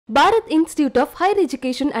Bharat Institute of Higher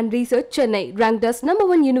Education and Research, Chennai, ranked as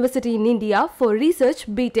 #1 university in India for research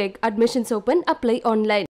BTech. Admissions open. Apply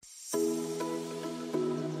online.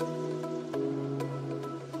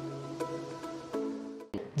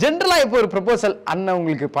 ஜெனரலா இப்போ ஒரு proposal அண்ணன்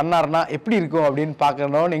உங்களுக்கு பண்ணாருன்னா எப்படி இருக்கும் அப்படின்னு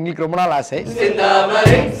பார்க்கணும்னு எங்களுக்கு ரொம்ப நாள் ஆசை.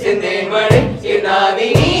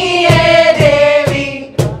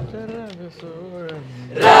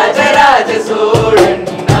 ராஜராஜ சோழன்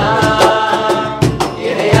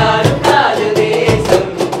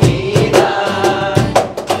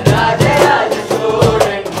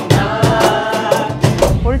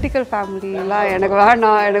பொலிட்டிக்கல் ஃபேமிலிலாம் எனக்கு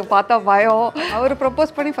வேணாம், எனக்கு பார்த்தா பயம். அவர்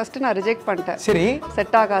ப்ரப்போஸ் பண்ணி ஃபஸ்ட்டு நான் ரிஜெக்ட் பண்ணிட்டேன். சரி,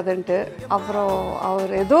 செட் ஆகாதுன்ட்டு. அப்புறம்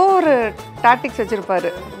அவர் ஏதோ ஒரு டாக்டிக்ஸ் வச்சுருப்பாரு.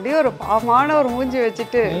 அப்படியே ஒரு பாவமான ஒரு மூஞ்சி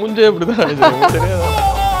வச்சுட்டு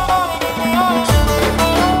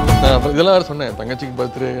இதெல்லாம் சொன்னேன், தங்கச்சிக்கு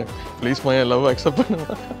birthday please my love accept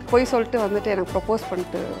பண்ணுவேன் போய் சொல்லிட்டு வந்துட்டு எனக்கு ப்ரப்போஸ்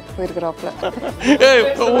பண்ணிட்டு போயிருக்கிறாப்புல.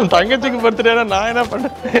 உன் தங்கச்சிக்கு பர்த்டேனா நான் என்ன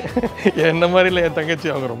பண்ணேன்? என்ன மாதிரி இல்லை என் தங்கச்சி,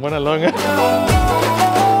 அவங்க ரொம்ப நல்லவங்க.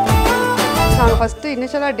 நாங்கள் ஃபஸ்ட்டு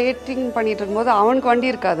இனிஷியலாக டேட்டிங் பண்ணிட்டு இருக்கும்போது அவனுக்கு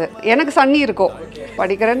வண்டி இருக்காது, எனக்கு சன்னி இருக்கும்.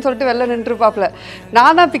 படிக்கிறேன்னு சொல்லிட்டு வெளில நின்றுருப்பாப்புல.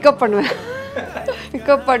 நான் தான் பிக்கப் பண்ணுவேன்.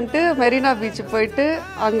 பிக்கப் பண்ணிட்டு மெரினா பீச் போயிட்டு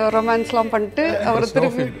அங்கே ரொமான்ஸ்லாம் பண்ணிட்டு அவர்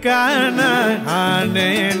திருப்பி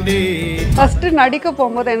ஃபஸ்ட்டு நடிக்க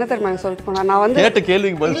போகும்போது என்ன தெரியுமா சொல்லிட்டு போனா, நான் வந்து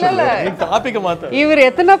இவர்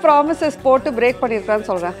எத்தனை ப்ராமிசஸ் போட்டு பிரேக் பண்ணியிருக்கான்னு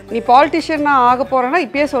சொல்கிறேன். நீ பாலிட்டிஷியனா ஆக போறேன்னா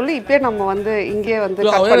இப்பயே சொல்லி இப்பயே நம்ம வந்து இங்கே வந்து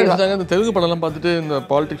இந்த தெலுங்கு படம்லாம் பார்த்துட்டு இந்த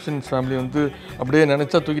பாலிட்டிஷியன்ஸ் ஃபேமிலி வந்து அப்படியே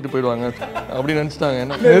நினைச்சா தூக்கிட்டு போயிடுவாங்க அப்படி நினைச்சிட்டாங்க.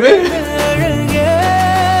 என்ன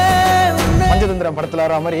பஞ்சதந்திரம் படத்துல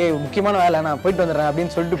வர மாதிரி முக்கியமான வேலை நான் போயிட்டு வந்துடுறேன்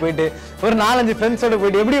அப்படின்னு சொல்லிட்டு போயிட்டு ஒரு 4-5 ஃப்ரெண்ட்ஸோட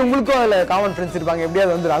போயிட்டு எப்படி உங்களுக்கும் அதுல காமன் ஃப்ரெண்ட்ஸ் இருப்பாங்க,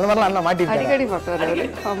 எப்படியாவது வந்துடும். அந்த மாதிரிலாம் அண்ணா மாட்டிட்டு அடிக்கடி பார்த்தாரு.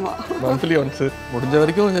 ஆமா, மந்த்லி ஒன்ஸ் முடிஞ்ச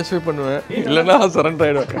வரைக்கும் ஜஸ்ட் பண்ணுவேன், இல்லைன்னா சரண்டர்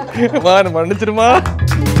ஆயிடுவேன். மன்னிச்சிருமா.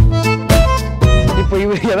 இப்போ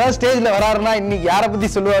இவர் ஏதாவது ஸ்டேஜ்ல வராருன்னா இன்னைக்கு யாரை பத்தி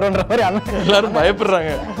சொல்லுவாருன்ற மாதிரி அண்ணன் எல்லாரும்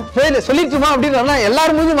பயப்படுறாங்க. சொல்லிட்டுமா அப்படின்னு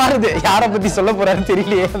எல்லாரும் மூஞ்சி மாறுது, யாரை பத்தி சொல்ல போறாருன்னு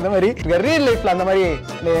தெரியலையே. அந்த மாதிரி ரியல் லைஃப்ல அந்த மாதிரி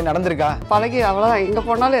நடந்திருக்கா? பழகி அவ்வளவுதான், எங்க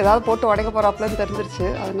போனாலும் ஏதாவது போட்டு உடைக்க போறாப்லன்னு தெரிஞ்சிருச்சு.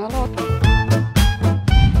 அதனால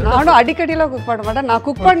நானும் அடிக்கடிலாம் குக் பண்ண மாட்டேன். நான்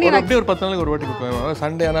குக் பண்ணி அப்படியே ஒரு 10 நாளைக்கு ஒரு வாட்டி குக் பண்ணுவேன்.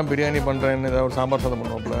 சண்டே ஆனால் பிரியாணி பண்ணுறேன்னு ஏதாவது ஒரு சாம்பார் சாதம்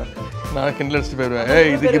பண்ணுவோம்ல, நான் கிண்டல் அடிச்சுட்டு போயிடுவேன்.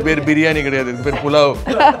 இதுக்கு பேர் பிரியாணி கிடையாது, இதுக்கு பேர் pulao,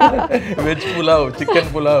 veg pulao,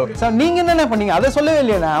 chicken pulao. Sir நீங்க என்னென்ன பண்ணீங்க அதை சொல்லவே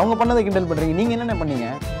இல்லையா? அவங்க பண்ணதை கிண்டல் பண்றீங்க, நீங்க என்னென்ன பண்ணீங்க?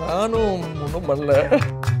 நானும் ஒன்றும் பண்ணல.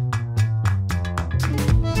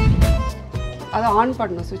 அதை ஆன்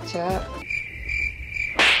பண்ணணும் சுவிட்சை.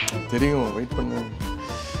 தெரியும், வெயிட் பண்ணு.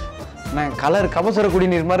 நான் கலர் கபசுர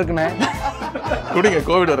குடிநீர் மாதிரி இருக்குண்ணே. குடிங்க,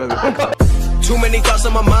 கோவிட் வராது. Too many thoughts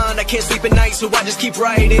on my mind, I can't sleep at night, so I just keep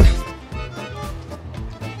writing.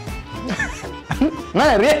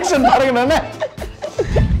 நான் ரியாக்ஷன் பாருங்க.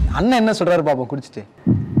 அண்ணன் என்ன சொல்றாரு பாப்பா குடிச்சிட்டு?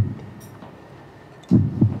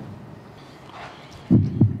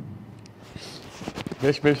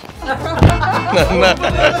 பேஷ் பேஷ்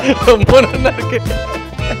ரொம்ப நல்லா இருக்கு.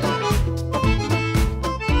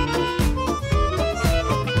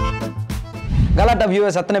 கலாட்டா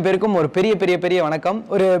வியூவர்ஸ் அத்தனை பேருக்கும் ஒரு பெரிய பெரிய பெரிய வணக்கம்.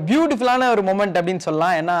 ஒரு பியூட்டிஃபுல்லான ஒரு மொமெண்ட் அப்படின்னு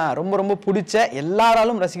சொல்லலாம். ஏன்னா ரொம்ப ரொம்ப பிடிச்ச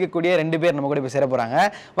எல்லாராலும் ரசிக்கக்கூடிய 2 பேர் நம்ம கூட இப்போ சேர போறாங்க.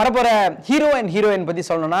 வரப்போற ஹீரோ அண்ட் ஹீரோயின் பத்தி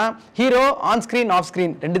சொல்லணும்னா, hero on screen of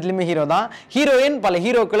screen ரெண்டுத்துலையுமே hero தான். ஹீரோயின் பல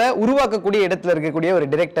ஹீரோக்களை உருவாக்கக்கூடிய இடத்துல இருக்கக்கூடிய ஒரு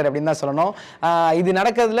டிரெக்டர் அப்படின்னு தான் சொல்லணும். இது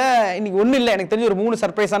நடக்கிறதுல இன்னைக்கு ஒன்றும் இல்லை, எனக்கு தெரிஞ்ச ஒரு 3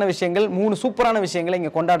 சர்ப்ரைஸான விஷயங்கள், 3 சூப்பரான விஷயங்களை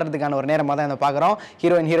இங்கே கொண்டாடுறதுக்கான ஒரு நேரமாக தான் இதை பார்க்குறோம்.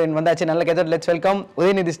 ஹீரோயின் வந்தாச்சு. நல்ல கைத்தட்டல். லெட்ஸ் வெல்கம்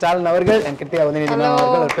உதயநிதி ஸ்டாலின் அவர்கள் அண்ட் கிருத்திகா உதயநிதி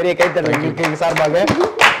அவர்கள். ஒரு பெரிய கைத்தட்டல் சார்பாக.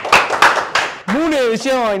 3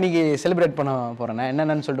 விஷயம் இன்னைக்கு செலிப்ரேட் பண்ண போறேன்.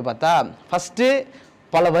 என்னென்னு சொல்லிட்டு பார்த்தா, ஃபர்ஸ்ட்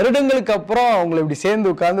பல வருடங்களுக்கு அப்புறம் உங்களை இப்படி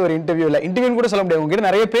சேர்ந்து உட்காந்து ஒரு இன்டர்வியூன்னு கூட சொல்ல முடியாது, உங்ககிட்ட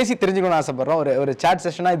நிறைய பேசி தெரிஞ்சுக்கணும்னு ஆசைப்படுறோம். ஒரு சாட்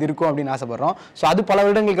செஷனாக இது இருக்கும் அப்படின்னு ஆசைப்படுறோம். ஸோ அது பல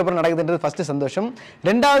வருடங்களுக்கு அப்புறம் நடக்குதுன்றது ஃபர்ஸ்ட் சந்தோஷம்.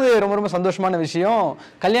 2வது ரொம்ப ரொம்ப சந்தோஷமான விஷயம்,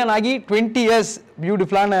 கல்யாணம் ஆகி 20 இயர்ஸ்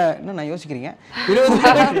பியூட்டிஃபுல்லான என்ன நான் யோசிக்கிறீங்க 20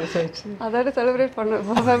 அதோட செலிப்ரேட்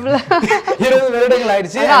பண்ணுவோம். 20 வருடங்கள்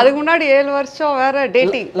ஆயிடுச்சு. அதுக்கு முன்னாடி 7 வருஷம் வேற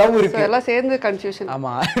டேட்டிங் லவ் இருக்கு, எல்லாம் சேர்ந்து கன்ஃபியூஷன்.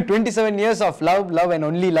 ஆமா, 27 years of love and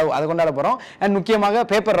only love அதை கொண்டாட போறோம். அண்ட் முக்கியமாக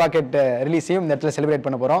பேப்பர் ராக்கெட் ரிலீஸையும் இந்த இடத்துல செலிப்ரேட்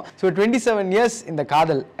பண்ண போறோம். ஸோ 27 இயர்ஸ் இந்த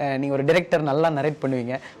காதல், நீங்க ஒரு டைரக்டர் நல்லா நரேட்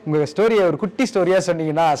பண்ணுவீங்க. உங்க ஸ்டோரியை ஒரு குட்டி ஸ்டோரியா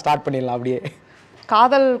சொன்னீங்கன்னா ஸ்டார்ட் பண்ணிடலாம். அப்படியே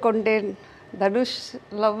காதல் கொண்டேன் தனுஷ்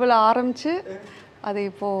லவ்வில் ஆரம்பிச்சு அது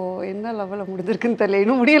இப்போது என்ன லெவலில் முடிஞ்சிருக்குன்னு தெரியல,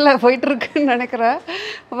 இன்னும் முடியல, போயிட்டுருக்குன்னு நினைக்கிறேன்.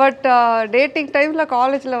 பட் டேட்டிங் டைமில்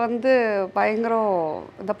காலேஜில் வந்து பயங்கரம்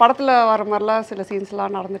இந்த படத்தில் வர மாதிரிலாம் சில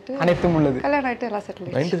சீன்ஸ்லாம் நடந்துட்டு அனைத்தும் உள்ளது. கல்யாணம் ஆகிட்டு எல்லாம்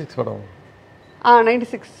செட்டில். 96 படம்.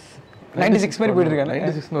 96 மாதிரி போயிட்டு இருக்காங்க.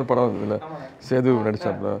 96 ஒரு படம் வந்ததுல சேது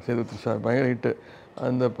நடிச்சாப்ல, சேது த்ரிஷா பயங்கர ஹிட்டு.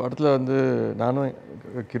 அந்த படத்தில் வந்து நானும்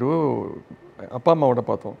கிரு அப்பா அம்மாவோட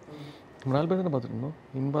பார்த்தோம். நம்ம 4 பேர் தானே பார்த்துருந்தோம்.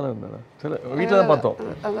 இன்பாக தான் இருந்தாரா? சரி, வீட்டில் தான் பார்த்தோம்.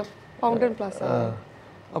 அந்த ஃபவுண்டன் பிளாஸா.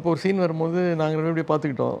 அப்போ ஒரு சீன் வரும்போது நாங்கள் 2 பேரும் இப்படியே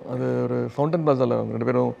பார்த்துக்கிட்டோம். அது ஒரு ஃபவுண்டன் பிளாஸாவில் அவங்க 2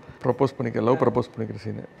 பேரும் ப்ரப்போஸ் லவ் ப்ரப்போஸ் பண்ணிக்கிற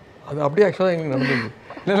சீனு. அது அப்படியே ஆக்சுவலாக எங்களுக்கு நடந்தது.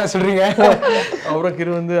 என்ன சொல்கிறீங்க? அப்புறம்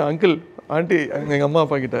கிரு வந்து அங்கிள் ஆண்டி எங்கள் அம்மா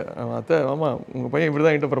அப்பா கிட்ட, அத்தை ஆமா உங்கள் பையன் இப்படி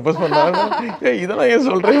தான் என்கிட்ட ப்ரப்போஸ் பண்ணாங்க. இதெல்லாம் ஏன்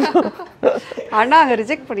சொல்கிறேன்? ஆனால் அங்கே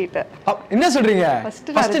ரிஜெக்ட் பண்ணிட்டேன். என்ன சொல்கிறீங்க?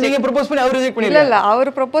 ஃபர்ஸ்ட் நீங்கள் ப்ரப்போஸ் பண்ணி அவர் ரிஜெக்ட் பண்ணி? இல்லை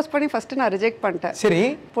அவர் ப்ரப்போஸ் பண்ணி ஃபஸ்ட்டு நான் ரிஜெக்ட் பண்ணிட்டேன். சரி.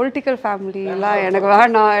 பொலிட்டிக்கல் ஃபேமிலிலாம் எனக்கு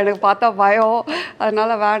வேணாம், எனக்கு பார்த்தா பயம்,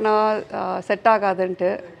 அதனால வேணாம், செட்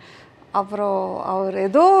ஆகாதுன்ட்டு. அப்புறம் அவர்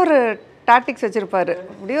ஏதோ ஒரு டாக்டிக்ஸ் வச்சிருப்பாரு.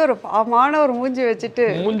 அப்படியே ஒரு பாவமான ஒரு மூஞ்சி வச்சுட்டு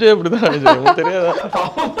மூஞ்சே அப்படிதான் தெரியாதா?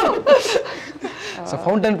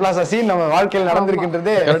 ஃபவுண்டன் பிளாஸா சீன் நம்ம வாழ்க்கையில்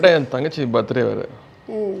நடந்திருக்கின்றது. கரெக்டாக என் தங்கச்சி பர்த்டே வேறு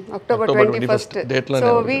அக்டோபர் 21. ஸோ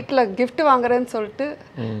வீட்டில் கிஃப்ட் வாங்குறேன்னு சொல்லிட்டு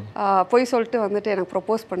போய் சொல்லிட்டு வந்துட்டு எனக்கு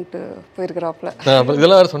ப்ரப்போஸ் பண்ணிட்டு போயிருக்கிறாப்புல.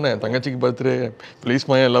 இதெல்லாம் வேறு சொன்னேன், தங்கச்சிக்கு பர்த்டே ப்ளீஸ்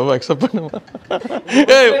மா என் லவ் அக்செப்ட் பண்ணுமா.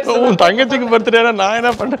 உன் தங்கச்சிக்கு பர்த்டேனா நான்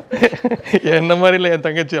என்ன பண்ணேன்? என்ன மாதிரி இல்லை என்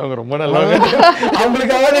தங்கச்சி, அவங்க ரொம்ப நல்லவங்க.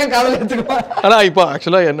 ஆனால் இப்போ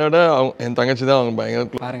ஆக்சுவலாக என்னோட என் தங்கச்சி தான் அவங்க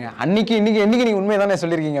பயங்கர பாருங்க. இன்னைக்கு நீங்க உண்மையை தானே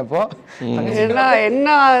சொல்லியிருக்கீங்க. அப்போ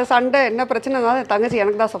என்ன சண்டை என்ன பிரச்சனைனாலும் என் தங்கச்சி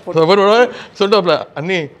எனக்கு தான் சப்போர்ட் சொல்லிட்டாப்ல.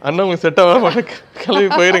 அண்ணா உங்களுக்கு செட் ஆக மாட்டேன், கிளம்பி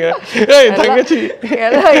போயிருங்க. தங்கச்சி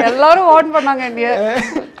எல்லாரும் வார்ன் பண்ணாங்க என்னைய.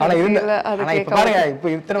 ஆனா இப்ப பாருங்க, இப்ப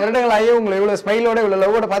இத்தனை வருடங்கள் ஆகியும் உங்களை இவ்வளவு ஸ்மைலோட இவ்வளவு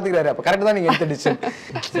லவ்வோட பாத்துக்கிறாரு. அப்ப கரெக்ட் தான் நீங்க எடுத்த டிசிஷன்.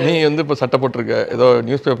 நீ வந்து இப்ப சட்டை போட்டிருக்க, ஏதோ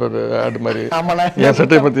நியூஸ் பேப்பர் ஆட் மாதிரி. என்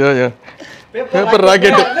சட்டை பத்தியா? Paper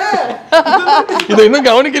rocket. இதை இன்னும்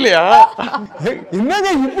கவனிக்கலையா? என்னங்க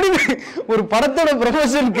இப்படி ஒரு படத்தோட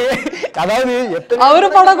ப்ரொமோஷனுக்கு, அதாவது அவரு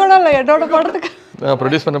படம் கூட இல்லை, என்னோட படத்துக்கு நான்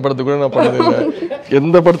ப்ரொடியூஸ் பண்ண படத்துக்கு கூட நான் பண்ணது இல்லை.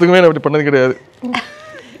 எந்த படத்துக்குமே நான் அப்படி பண்ணது கிடையாது.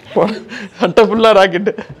 சட்டை ஃபுல்லாக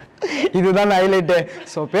ராக்கெட்டு. இதுதான் ஹைலைட்டு.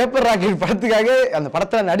 ஸோ பேப்பர் ராக்கெட் படத்துக்காக அந்த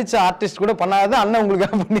படத்தில் நடித்த ஆர்டிஸ்ட் கூட பண்ணாத அண்ணன்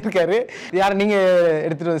உங்களுக்காக பண்ணியிருக்காரு. யாரை நீங்கள்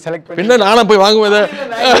எடுத்துகிட்டு வந்து செலக்ட் பண்ணி? என்ன நானும் போய் வாங்குவேன்,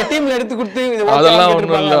 டீமில் எடுத்து கொடுத்து அதெல்லாம்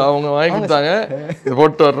ஒன்றும் இல்லை, அவங்க வாங்கி கொடுத்தாங்க, இது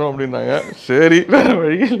போட்டு வரணும் அப்படின்னாங்க. சரி வேறு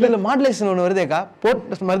வழி இல்லை. இல்லை மாடுலேஷன் ஒன்று வருதேக்கா,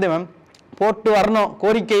 போட்டு மருதே மேம் போட்டு வரணும்,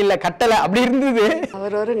 கோரிக்கை இல்லை கட்டலை அப்படி இருந்தது.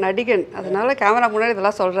 அவர் ஒரு நடிகன், அதனால கேமரா முன்னாடி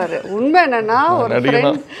இதெல்லாம் சொல்றாரு. உண்மை என்னன்னா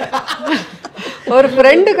ஒரு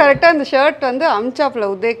ஃப்ரெண்டு கரெக்டாக இந்த ஷர்ட் வந்து அம்சாப்ல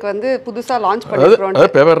உதேக் வந்து புதுசாக லான்ச் பண்ணிருக்கோம்.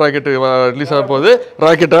 பேப்பர் ராக்கெட் ரிலீஸ் ஆக போகுது,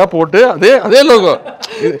 ராக்கெட்டாக போட்டு அதே லோகோ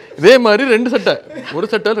இதே மாதிரி 2 சட்டை, ஒரு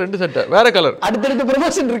சட்டை 2 சட்டை வேற கலர், அடுத்தடுத்து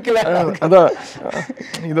ப்ரமோஷன் இருக்குல்ல. அதான்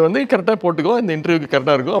இது வந்து கரெக்டாக போட்டுக்கோ, இந்த இன்டர்வியூக்கு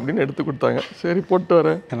கரெக்டாக இருக்கும் அப்படின்னு எடுத்து கொடுத்தாங்க. சரி போட்டு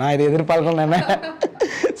வரேன். நான் இதை எதிர்பார்க்கணும்.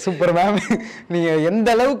 Super ma'am. நீங்கள் எந்த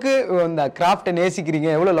அளவுக்கு இந்த கிராஃப்டை நேசிக்கிறீங்க,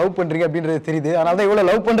 எவ்வளோ லவ் பண்ணுறீங்க அப்படின்றது தெரியுது. அதனால தான் இவ்வளோ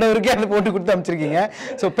லவ் பண்ணுறவருக்கே அதை போட்டு கொடுத்து அமைச்சிருக்கீங்க.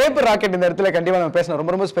 ஸோ பேப்பர் ராக்கெட் இந்த இடத்துல கண்டிப்பாக நம்ம பேசணும்,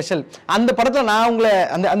 ரொம்ப ரொம்ப ஸ்பெஷல். அந்த படத்தில் நான் உங்களை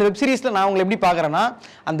அந்த வெப் சீரிஸில் நான் உங்களை எப்படி பார்க்குறேன்னா,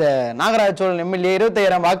 அந்த நாகராஜ சோழன் எம்எல்ஏ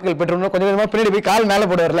 25,000 வாக்குகள் பெற்றோம்னா கொஞ்சம் கொஞ்சமாக பின்னாடி போய் கால் மேலே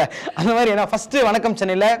போடுவார்ல, அந்த மாதிரி. ஏன்னா ஃபஸ்ட்டு வணக்கம்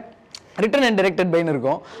சென்னையில் ரிட்டன் அண்ட் டைரக்டட் பைன்னு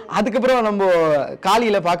இருக்கும். அதுக்கப்புறம் நம்ம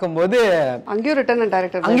காலியில் பார்க்கும்போது அங்கேயும் ரிட்டன் அண்ட்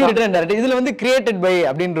டைரக்டட், இதில் வந்து கிரியேட்டட் பை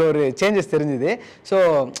அப்படின்ற ஒரு சேஞ்சஸ் தெரிஞ்சுது. ஸோ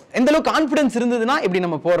எந்த அளவுக்கு கான்ஃபிடன்ஸ் இருந்ததுன்னா இப்படி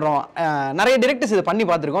நம்ம போடுறோம். நிறைய டைரக்டர்ஸ் இதை பண்ணி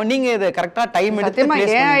பார்த்துருக்கோம். நீங்கள் இதை கரெக்டாக டைம் எடுத்து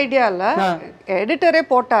ஏன் ஐடியா இல்லை, எடிட்டரே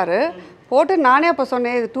போட்டார். போட்டு நானே அப்போ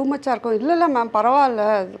சொன்னேன் இது டூ மச்சாக இருக்கும். இல்லை மேம் பரவாயில்ல,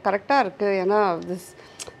 கரெக்டாக இருக்குது. ஏன்னா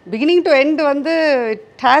பிகினிங் டு எண்ட் வந்து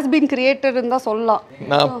இட் ஹேஸ் பீன் கிரியேட்டட்னு தான் சொல்லலாம்.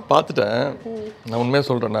 நான் பார்த்துட்டேன், நான் உண்மையாக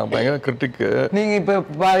சொல்கிறேன், நான் பயங்கர கிரிட்டிக்கு. நீங்கள்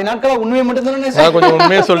இப்போ நாட்களாக உண்மையை மட்டும் தானே? நான் கொஞ்சம்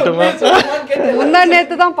உண்மையாக சொல்லிட்டேன். முந்தா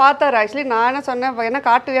நேற்று தான் பார்த்தாரு. ஆக்சுவலி நான் என்ன சொன்னேன், என்ன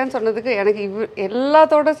காட்டுவியான்னு சொன்னதுக்கு எனக்கு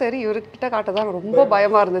எல்லாத்தோட சரி இவர்கிட்ட காட்ட தான் ரொம்ப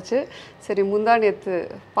பயமாக இருந்துச்சு. சரி முந்தா நேற்று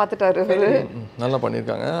பார்த்துட்டாரு. நல்லா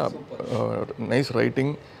பண்ணியிருக்காங்க, நைஸ்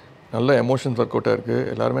ரைட்டிங், நல்ல எமோஷன்ஸ் ஒர்க் அவுட்டாக இருக்குது,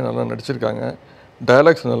 எல்லாருமே நல்லா நடிச்சிருக்காங்க,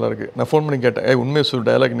 டயலாக்ஸ் நல்லா இருக்குது. நான் ஃபோன் பண்ணி கேட்டேன், உண்மையை சொல்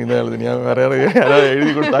டயலாக் நீ தான் எழுதுனியா, வேறு யாராவது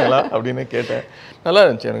எழுதி கொடுத்தாங்களா அப்படின்னு கேட்டேன். நல்லா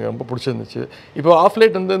இருந்துச்சு, எனக்கு ரொம்ப பிடிச்சிருந்துச்சு. இப்போ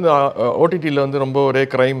ஆஃப்லைட் வந்து இந்த ஓடிடியில் வந்து ரொம்ப ஒரே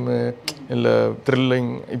க்ரைமு இல்லை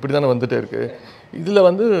த்ரில்லிங் இப்படி தானே வந்துகிட்டே இருக்குது. இதில்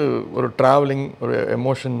வந்து ஒரு ட்ராவலிங், ஒரு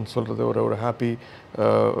எமோஷன் சொல்கிறது, ஒரு ஹாப்பி,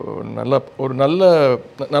 நல்லா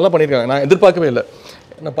பண்ணியிருக்காங்க. நான் எதிர்பார்க்கவே இல்லை.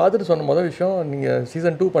 நான் பார்த்துட்டு சொன்ன முதல் விஷயம், நீங்கள்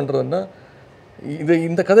சீசன் 2 பண்ணுறதுன்னா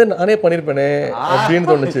இந்த கதை நானே பண்ணியிருப்பேனே அப்படின்னு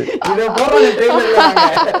தோணுச்சு.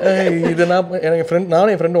 இது நானும்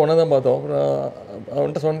என் ஃப்ரெண்டு ஒன்றா தான் பார்த்தோம். அப்புறம்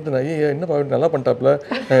அவன்கிட்ட சொன்னது, என்னப்பா நல்லா பண்ணிட்டாப்புல,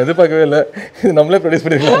 நான் எதிர்பார்க்கவே இல்லை, இது நம்மளே ப்ரொடியூஸ்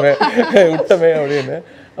பண்ணியிருக்காங்க, விட்டமே அப்படின்னு.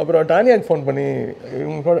 அப்புறம் டானியாக்கு ஃபோன் பண்ணி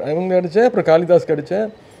இவங்க அடித்தேன், அப்புறம் காளிதாஸ்க்கு அடித்தேன்.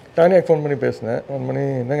 டானியாக்கு ஃபோன் பண்ணி பேசினேன். ஃபோன் பண்ணி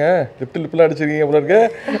என்னங்க லிப்லாம் அடிச்சிருக்கீங்க போல இருக்கு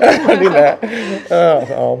அப்படின்னு.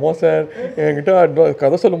 ஆமாம் சார், என்கிட்ட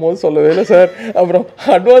கதை சொல்லும் போது சொல்லவே இல்லை சார், அப்புறம்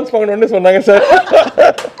அட்வான்ஸ் வாங்கணும்னு சொன்னாங்க சார்.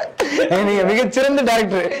 நீங்க மிகச்சிறந்த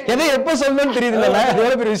டைரக்டர், எதை எப்போ சொல்லணும்னு தெரியுதுல்ல,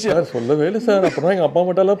 எவ்வளோ பெரிய விஷயம். சொல்லவே இல்லை சார். அப்புறம் எங்கள் அப்பா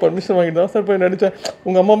அம்மாட்டெல்லாம் பர்மிஷன் வாங்கிட்டு தான் சார் போய் நடித்தேன்.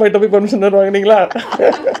 உங்கள் அம்மா அம்மாட்ட போய் பர்மிஷன் தான் வாங்கினீங்களா?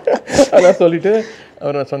 அதான் சொல்லிவிட்டு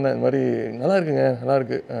அவர் நான் சொன்னேன் இந்த மாதிரி நல்லா இருக்குங்க நல்லா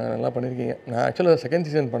இருக்கு நல்லா பண்ணியிருக்கீங்க நான் ஆக்சுவலாக செகண்ட்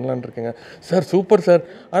சீசன் பண்ணலான்னு இருக்கேங்க சார் சூப்பர் சார்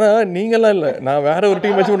ஆனால் நீங்களாம் இல்லை நான் வேற ஒரு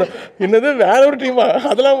டீம் வச்சு பண்ணேன் என்னது வேற ஒரு டீமா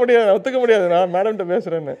அதெல்லாம் முடியாது ஒத்துக்க முடியாது நான் மேடம்கிட்ட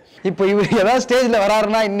பேசுகிறேன்னு இப்போ இவர் ஏதாவது ஸ்டேஜில்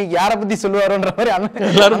வராருன்னா இன்னைக்கு யாரை பற்றி சொல்லுவாரோன்ற மாதிரி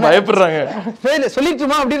எல்லாரும் பயப்படுறாங்க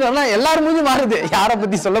சொல்லிட்டுமா அப்படின்னு எல்லாரும் மூஞ்சி மாறுது யாரை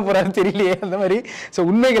பற்றி சொல்ல போறாரு தெரியலையே அந்த மாதிரி. ஸோ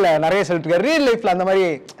உண்மைகளை நிறைய சொல்லிட்டு இருக்காரு. ரியல் லைஃப்ல அந்த மாதிரி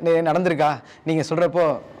நடந்திருக்கா நீங்கள் சொல்றப்போ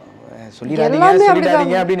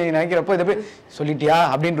சொல்லிடாதீங்க அப்படின்னு நினைக்கிறப்போ இதை போய் சொல்லிட்டியா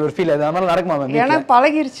அப்படின்ற ஒரு ஃபீல் அதனால நடக்குமா மேம்? எனக்கு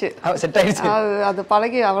பழகிருச்சு, செட் ஆயிடுச்சு. அது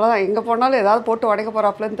பழகி அவ்வளோதான், எங்கே போனாலும் ஏதாவது போட்டு உடைக்க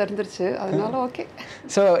போகிறாப்புலன்னு தெரிஞ்சிருச்சு, அதனால ஓகே.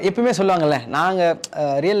 ஸோ எப்பவுமே சொல்லுவாங்கல்ல நாங்கள்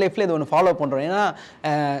ரியல் லைஃப்பில் இது ஒன்று ஃபாலோ பண்ணுறோம். ஏன்னா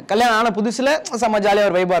கல்யாணம் ஆன புதுசில் செம்ம ஜாலியாக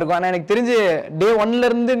ஒரு வைப்பாக இருக்கும். ஆனால் எனக்கு தெரிஞ்சு டே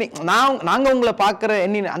ஒன்லேருந்து நாங்கள் உங்களை பார்க்குற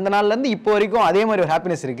அந்த நாள்லேருந்து இப்போ வரைக்கும் அதே மாதிரி ஒரு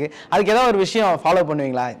ஹாப்பினஸ் இருக்குது. அதுக்கு ஏதாவது ஒரு விஷயம் ஃபாலோ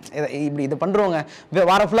பண்ணுவீங்களா? இப்படி இதை பண்ணுறவங்க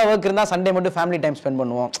வாரம் ஃபுல்லாக ஒர்க் இருந்தால் சண்டே மட்டும் ஃபேமிலி டைம் ஸ்பெண்ட்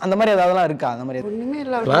பண்ணுவோம் அந்த மாதிரி ஏதாவது இருக்கா? அந்த மாதிரி ஒன்றுமே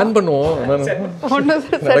இல்லை, பிளான் பண்ணுவோம்.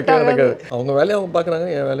 நடக்காது. அவங்க வேலையை அவங்க பார்க்குறாங்க,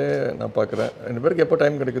 என் வேலையை நான் பார்க்குறேன். 2 பேருக்கு எப்போ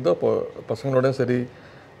டைம் கிடைக்குதோ அப்போ பசங்களோட சரி.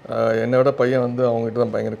 என்னை விட பையன் வந்து அவங்ககிட்ட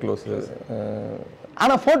தான் பயங்கர க்ளோஸு.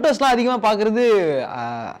 ஆனால் ஃபோட்டோஸ்லாம் அதிகமாக பார்க்குறது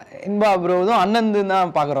இன்பா ப்ரோதும் அண்ணன்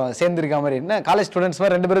தான் பார்க்குறோம் சேர்ந்துருக்க மாதிரி. என்ன காலேஜ் ஸ்டூடெண்ட்ஸ்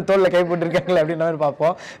மாதிரி 2 பேரும் தோளில் கை போட்டுருக்காங்களே அப்படின்ற மாதிரி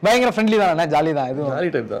பார்ப்போம். பயங்கர ஃப்ரெண்ட்லி தான், ஜாலி தான், இதுவும்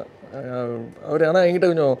ஜாலி டைப் தான் அவர். ஆனால்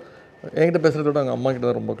என்கிட்ட பேசுகிறதோட அவங்க அம்மா கிட்ட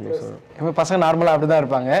தான் ரொம்ப க்ளோஸ். எங்கள் பசங்க நார்மலாக அப்படி தான்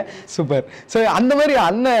இருப்பாங்க. சூப்பர். ஸோ அந்த மாதிரி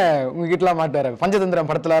அண்ணன் உங்ககிட்டலாம் மாட்டார். பஞ்சதந்திரம்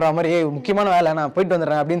படத்தில் வர மாதிரி முக்கியமான வேலை நான் போயிட்டு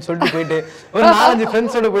வந்துடுறேன் அப்படின்னு சொல்லிட்டு போயிட்டு ஒரு 4-5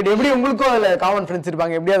 ஃப்ரெண்ட்ஸோட போயிட்டு எப்படி உங்களுக்கும் அதில் காமன் ஃப்ரெண்ட்ஸ்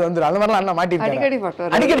இருப்பாங்க எப்படியாவது வந்துடும் அந்த மாதிரிலாம் அண்ணன்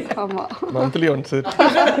மாட்டிருக்காரு அடிக்கடி. ஆமாம், மந்த்லி ஒன்ஸ்.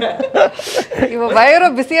 இப்போ பயங்கர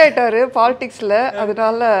பிஸி ஆகிட்டாரு பாலிடிக்ஸில்,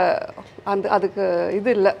 அதனால அதுக்கு இது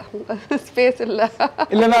இல்லை, ஸ்பேஸ் இல்லை.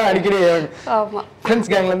 இல்லைன்னா அடிக்கடி ஆமாம்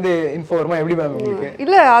ஃப்ரெண்ட்ஸ் கேங்லேருந்து இன்ஃபோ வருமா எப்படி மேம் உங்களுக்கு?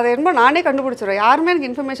 இல்லை, அது என்னமோ நானே கண்டுபிடிச்சிடுவேன். யாருமே எனக்கு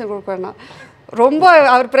இன்ஃபர்மேஷன் கொடுப்பேன்னா ரொம்ப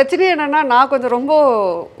அவர் பிரச்சனை என்னென்னா நான் கொஞ்சம் ரொம்ப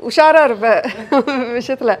உஷாராக இருப்பேன்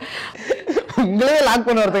விஷயத்தில். உங்களே லாக்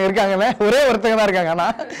பண்ண ஒருத்தங்க இருக்காங்கண்ணே, ஒரே ஒருத்தங்க தான் இருக்காங்க,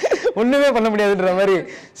 ஆனால் ஒன்றுமே பண்ண முடியாதுன்ற மாதிரி.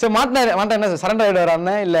 ஸோ மாட்டினா என்ன சரண்டர் ஆகிட்டு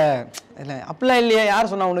வரான்னு இல்லை இல்லை அப்படிலாம் இல்லையா? யார்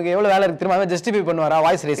சொன்னா உனக்கு எவ்வளோ வேலை இருக்கு திரும்ப ஜஸ்டிஃபை பண்ணுவாரா?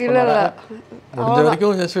 வாய்ஸ் ரைஸ் பண்ணுவாரா? முடிஞ்ச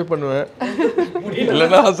வரைக்கும் ஜஸ்டிஃபை பண்ணுவேன்,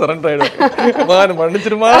 இல்லைன்னா சரண்டர் ஆகிடும்.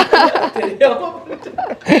 மன்னிச்சிருமா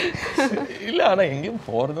இல்லை. ஆனால் எங்கேயும்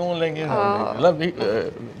போகிறதும் இல்லை, எல்லாம்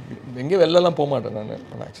எங்கேயும் வெளிலலாம் போக மாட்டேன் நான்.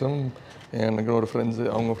 மேக்ஸிமம் எனக்கு ஒரு ஃப்ரெண்ட்ஸு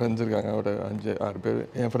அவங்க ஃப்ரெண்ட்ஸ் இருக்காங்க, ஒரு 5-6 பேர்.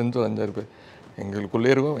 என் ஃப்ரெண்ட்ஸ் ஒரு 5-6 பேர்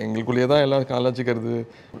எங்களுக்குள்ளே இருக்கும். எங்களுக்குள்ளேயே தான் எல்லாம் காலாச்சிக்கிறது.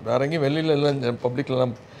 வேற எங்கேயும் வெளியில எல்லாம்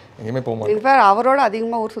பப்ளிக்லாம் எங்கேயுமே போக மாட்டேன். இன்ஃபேக்ட் அவரோட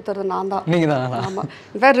அதிகமாக ஊர் சுற்றுறது நான் தான். நீங்கள் தான்? ஆமாம்.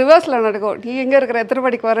 இன்ஃபேக்ட் ரிவர்ஸில் நடக்கும், நீ எங்கே இருக்கிற எத்தனை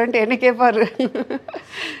படிக்கு வரேன்ட்டு என்ன கேட்பாரு.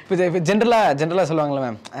 இப்போ ஜென்ரலாக சொல்லுவாங்களே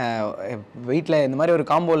மேம், வீட்டில் இந்த மாதிரி ஒரு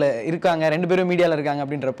காம்போவில் இருக்காங்க, 2 பேரும் மீடியாவில் இருக்காங்க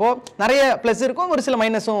அப்படின்றப்போ நிறைய ப்ளஸ் இருக்கும், ஒரு சில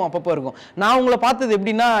மைனஸும் அப்பப்போ இருக்கும். நான் உங்களை பார்த்தது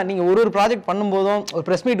எப்படின்னா, நீங்கள் ஒரு ப்ராஜெக்ட் பண்ணும்போதும் ஒரு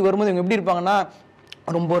ப்ரெஸ் மீட் வரும்போது இவங்க எப்படி இருப்பாங்கன்னா,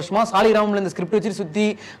 ரொம்ப வருஷமா சாலிகிராமில் இந்த ஸ்கிரிப்ட் வச்சு சுற்றி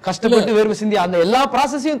கஷ்டப்பட்டு வேர்வை சிந்தி அந்த எல்லா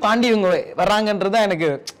ப்ராசஸையும் தாண்டி இவங்க வர்றாங்கன்றது தான் எனக்கு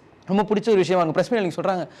ரொம்ப பிடிச்ச ஒரு விஷயம். அவங்க ப்ரெஸ் மீட் நீங்கள்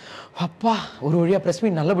சொல்கிறாங்க, அப்பா ஒரு வழியாக ப்ரெஸ்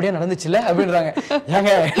மீட் நல்லபடியாக நடந்துச்சுல்ல அப்படின்றாங்க.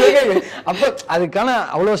 ஏங்க அப்போ அதுக்கான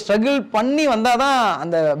அவ்வளோ ஸ்ட்ரகிள் பண்ணி வந்தால் தான்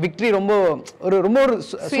அந்த விக்ட்ரி ரொம்ப ஒரு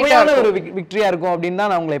சுவையான ஒரு விக்ட்ரியாக இருக்கும் அப்படின்னு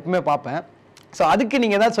தான் நான் உங்களை எப்பவுமே பார்ப்பேன். ஸோ அதுக்கு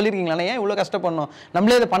நீங்கள் ஏதாவது சொல்லியிருக்கீங்களா? ஏன் இவ்வளோ கஷ்டப்படணும்,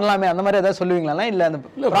 நம்மளே இதை பண்ணலாமே அந்த மாதிரி ஏதாவது சொல்லுவீங்களா? இல்லை அந்த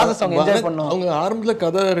ப்ராசஸ் அவங்க என்ஜாய் பண்ணணும்? அவங்க ஆரம்பத்தில்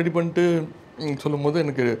கதை ரெடி பண்ணிட்டு சொல்லும் போது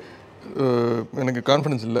எனக்கு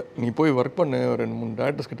கான்ஃபிடன்ஸ் இல்லை. நீ போய் ஒர்க் பண்ணு, ஒரு 2-3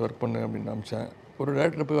 டேரக்டர்ஸ் கிட்ட ஒர்க் பண்ணு அப்படின்னு அனுப்பிச்சேன். ஒரு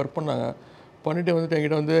டேரக்டர் போய் ஒர்க் பண்ணாங்க, பண்ணிட்டு வந்துட்டு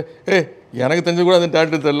என்கிட்ட வந்து எனக்கு தெரிஞ்சு கூட அந்த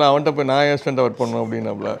டேரக்டர் தெரியல, அவன்கிட்ட போய் நான் ஏஸ்டண்ட்டாக ஒர்க் பண்ணணும்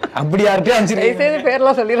அப்படின்னாப்ல. அப்படி யார்கிட்டயும்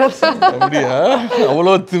பேர்லாம் சொல்லிடுறேன். அப்படியா?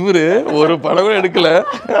 அவ்வளோ திமிரு, ஒரு படம் கூட எடுக்கல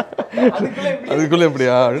அதுக்குள்ளே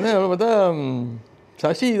எப்படியா அப்படின்னு பார்த்தா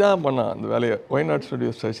சசி தான் பண்ணான் அந்த வேலையை. ஒய்நாட்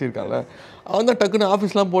ஸ்டுடியோஸ் சசி இருக்கான்ல, அவன் தான் டக்குன்னு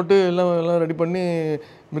ஆஃபீஸ்லாம் போட்டு எல்லாம் ரெடி பண்ணி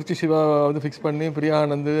மிர்ச்சி சிவா வந்து ஃபிக்ஸ் பண்ணி பிரியா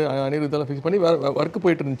ஆனந்த் அனிருத்தெல்லாம் ஃபிக்ஸ் பண்ணி ஒர்க்கு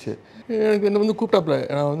போயிட்டு இருந்துச்சு. எனக்கு என்ன வந்து கூப்பிட்டாப்ல,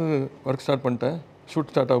 நான் வந்து ஒர்க் ஸ்டார்ட் பண்ணிட்டேன்,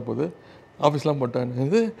 ஷூட் ஸ்டார்ட் ஆக போகுது, ஆஃபீஸ்லாம் போட்டேன்.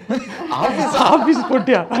 இது ஆஃபீஸ்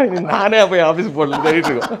போட்டியா? நானே போய் ஆஃபீஸ் போடல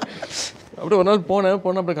தேடிட்டு இருக்கோம். அப்படியே ஒரு நாள் போனேன்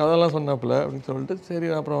அப்புறம் கதையெல்லாம் சொன்னாப்புல அப்படின்னு சொல்லிட்டு சரி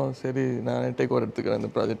அப்புறம் சரி நானே டேக் ஓவர் எடுத்துக்கிறேன் இந்த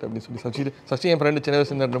ப்ராஜெக்ட் அப்படின்னு சொல்லி சச்சி என் ஃப்ரெண்டு சின்ன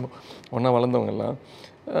வயசுல ஒன்றா வளர்ந்தவங்கெல்லாம்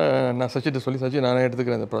நான் சச்சிட்ட சொல்லி சச்சி நானே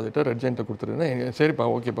எடுத்துக்கிறேன் இந்த ப்ராஜெக்டை ரெட் ஜெயின்ட்டை கொடுத்துருந்தேன். சரிப்பா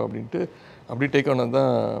ஓகேப்பா அப்படின்ட்டு அப்படி டேக் ஆனது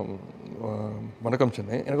தான் வணக்கம்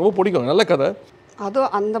சென்னை. எனக்கு ரொம்ப பிடிக்கும், நல்ல கதை.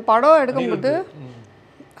 அதுவும் அந்த படம் எடுக்கும்போது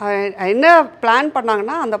என்ன பிளான்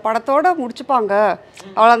பண்ணாங்கன்னா அந்த படத்தோட முடிச்சுப்பாங்க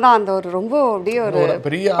அவ்வளோதான். அந்த ஒரு ரொம்ப அப்படியே ஒரு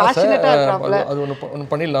பெரிய ஆசை. அது ஒன்று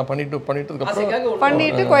பண்ணிடலாம்,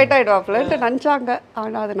 பண்ணிட்டு குவைட் ஆகிடுவாப்புலன்ட்டு நினச்சாங்க.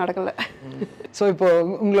 ஆனால் அது நடக்கலை. ஸோ இப்போ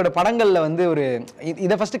உங்களோட படங்களில் வந்து ஒரு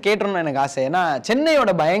இதை ஃபஸ்ட்டு கேட்டணும்னு எனக்கு ஆசை. ஏன்னா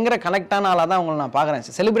சென்னையோட பயங்கர கனெக்டான ஆளாக தான் உங்களை நான் பார்க்குறேன்.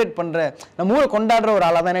 செலிப்ரேட் பண்ணுற நம்ம ஊரை கொண்டாடுற ஒரு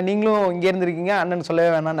ஆளாக தான். ஏன்னா நீங்களும் இங்கே இருந்திருக்கீங்க, அண்ணன் சொல்லவே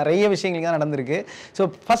வேணாம், நிறைய விஷயங்கள் தான் நடந்திருக்கு. ஸோ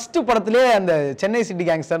ஃபஸ்ட்டு படத்துலேயே அந்த சென்னை சிட்டி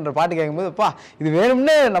கேங்ஸ்டர்ன்ற பாட்டு கேட்கும்போது பா இது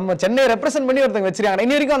வேணும்னு நம்ம சென்னை ரெப்ரசென்ட் பண்ணி ஒருத்தங்க வச்சிருக்காங்க.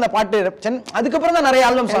 இன்ன வரைக்கும் அந்த பாட்டு அதுக்கப்புறம் தான் நிறைய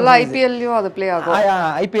ஆல்பம் ஐபிஎல்லையும் அது ப்ளே ஆகும்.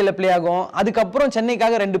 ஐபிஎல்ல ப்ளே ஆகும். அதுக்கப்புறம்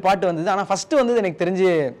சென்னைக்காக 2 பாட்டு வந்தது. ஆனால் ஃபஸ்ட்டு வந்தது எனக்கு தெரிஞ்சு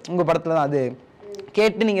உங்கள் படத்தில் தான். அது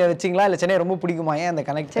கேட்டு நீங்கள் வச்சிங்களா இல்லை சென்னை ரொம்ப பிடிக்குமா? ஏன் அந்த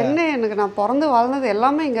கனெக்ட்? சென்னை எனக்கு நான் பிறந்து வளர்ந்தது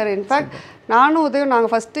எல்லாமே இங்கே. இன்ஃபேக்ட் நானும் உதயம்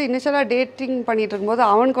நாங்கள் ஃபஸ்ட்டு இனிஷியலாக டேட்டிங் பண்ணிகிட்டு இருக்கும்போது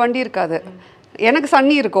அவனுக்கு வண்டி இருக்காது, எனக்கு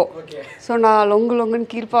சன்னி இருக்கும். ஸோ நான்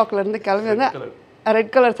லொங்குன்னு கீழ்பாக்கிலேருந்து கிளம்பி வந்து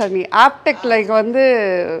red colour Sunny Aptech like வந்து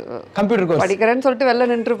கம்ப்யூட்டர் படிக்கிறேன்னு சொல்லிட்டு வெளில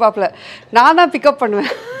நின்றுப்பாப்புல. நான் தான் பிக்கப்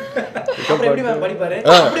பண்ணுவேன்.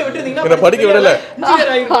 படிக்க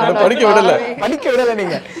விடல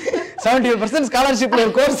நீங்க 70% ஸ்காலர்ஷிப்ல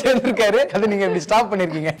ஒரு கோர்ஸ் எடுத்திருக்காரு, அதை நீங்க இப்படி ஸ்டாப்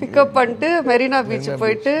பண்ணிருக்கீங்க. பிக்கப் பண்ணிட்டு மெரினா பீச்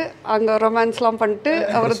போயிட்டு அங்க ரொமான்ஸ்லாம் பண்ணிட்டு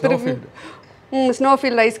அப்புறம் திருப்பி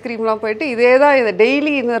ஸ்னோஃபீல்ட் ஐஸ்கிரீம்லாம் போயிட்டு இதே தான், இது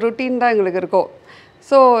டெய்லி இந்த ருட்டீன் தான் எங்களுக்கு இருக்கும்.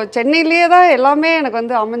 ஸோ சென்னையிலேயே தான் எல்லாமே எனக்கு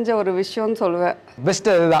வந்து அமைஞ்ச ஒரு விஷயம்னு சொல்லுவேன்.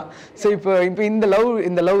 பெஸ்ட் அதுதான். ஸோ இப்போ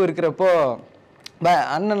இந்த லவ் இருக்கிறப்போ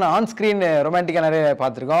அண்ணன் ஆன் ஸ்கிரீன் ரொமான்டிக்கா நிறைய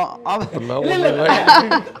பார்த்துருக்கோம்.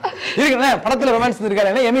 இருக்குண்ணே படத்துல ரொமான்ஸ் இருக்காரு.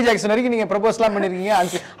 எமி ஜாக்சன் வரைக்கும் நீங்க ப்ரப்போஸ்லாம் பண்ணிருக்கீங்க.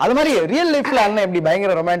 அது மாதிரி ரியல் லைஃப்ல அண்ணன் எப்படி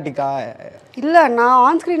பயங்கர ரொமான்டிக்கா? இல்ல நான்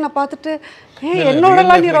ஆன் ஸ்கிரீன்ல பார்த்துட்டு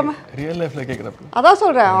என்னோடலாம் நீ ரியல் லைஃப்ல கேக்குறப்ப அதான்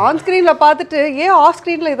சொல்றேன். ஆன் ஸ்கிரீன்ல பார்த்துட்டு ஏன் ஆஃப்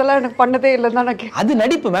ஸ்கிரீன்ல இதெல்லாம் எனக்கு பண்ணதே இல்லைன்னு தான் நான் அது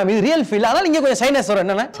நடிப்பு மேம், இது ரியல் ஃபீல். அதனால நீங்க கொஞ்சம் சைனஸ் வரும்.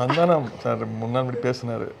 என்னன்னா சந்தானம் சார் முன்னாள் இப்படி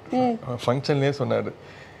பேசினாரு, ஃபங்க்ஷன்லேயே சொன்னாரு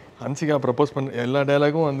ஹன்சிகா ப்ரப்போஸ் பண்ண எல்லா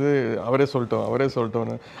டைலாகும் வந்து அவரே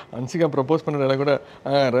சொல்லிட்டோன்னு. ஹன்சிகா ப்ரப்போஸ் பண்ண டைலாக் கூட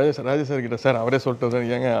ராஜேஷ் சார் கிட்ட சார் அவரே சொல்லிட்டோம் சார்,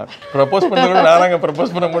 ஏங்க ப்ரப்போஸ் பண்ணுறத நானாங்க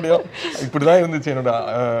ப்ரப்போஸ் பண்ண முடியும். இப்படி தான் இருந்துச்சு என்னோட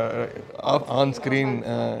ஆன் ஸ்க்ரீன்.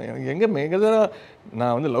 எங்கே மேகதா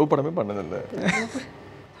நான் வந்து லவ் படமே பண்ணதில்லை.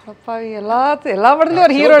 அப்பா எல்லா படத்துலையும்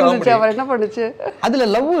ஒரு ஹீரோ இருந்துச்சு, அவர் என்ன பண்ணுச்சு?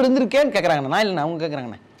 அதில் லவ் இருந்திருக்கேன்னு கேட்குறாங்கண்ணா, நான் இல்லை அவங்க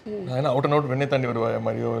கேட்குறாங்கண்ணே. நான் என்ன அவுட் அண்ட் அவுட் வெண்ணே தாண்டி வருவாய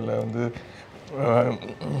மாதிரியோ இல்லை வந்து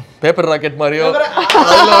பேப்பர் ராக்கெட் மாதிரியோ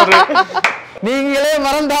நீங்களே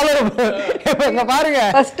மறந்தாலும் பாருங்க.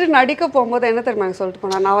 ஃபர்ஸ்ட் நடிக்க போகும்போது என்ன தெரியுமா சொல்லிட்டு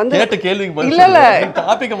போனா, நான் வந்து கேட்ட கேள்விக்கு இல்ல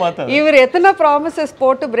டாபிக் மாத்த இவர் எத்தனை ப்ராமிசஸ்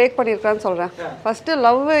போட்டு பிரேக் பண்ணியிருக்கான்னு சொல்றேன். ஃபர்ஸ்ட்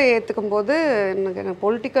லவ் ஏத்துக்கும் போது எனக்கு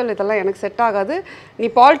பொலிட்டிக்கல் இதெல்லாம் எனக்கு செட் ஆகாது, நீ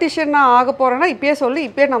பாலிட்டிஷியனா ஆக போறேன்னா இப்பயே சொல்லி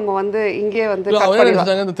இப்பயே நம்ம வந்து இங்கே வந்து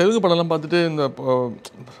இந்த தெலுங்கு படம்லாம் பார்த்துட்டு இந்த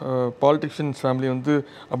பாலிட்டிஷியன்ஸ் ஃபேமிலி வந்து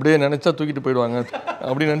அப்படியே நினைச்சா தூக்கிட்டு போயிடுவாங்க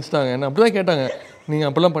அப்படி நினைச்சிட்டாங்க. என்ன அப்படிதான் கேட்டாங்க, நீங்க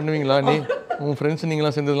அப்படிலாம் பண்ணுவீங்களா, நீ உங்க ஃப்ரெண்ட்ஸ்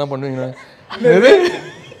நீங்களாம் சேர்ந்து இதெல்லாம் பண்ணுவீங்களா?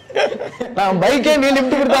 நான் பைக்கே நீ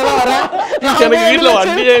லிஃப்ட் கொடுத்தாதான் வரேன், எனக்கு வீட்டில்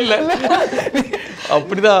வண்டியே இல்லை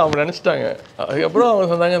அப்படிதான் அவங்க நினைச்சிட்டாங்க. அதுக்கப்புறம் அவங்க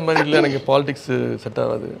சொன்னாங்க இந்த மாதிரி இல்லை எனக்கு பாலிடிக்ஸ் செட்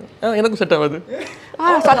ஆகாது. எனக்கும் செட் ஆகாது,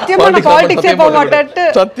 சத்தியமா நான் பாலிடிக்ஸே போக மாட்டேன்ட்டு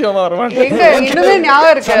சத்தியமா வர மாட்டேன். இன்னுமே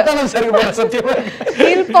ஞாபகம் இருக்கு,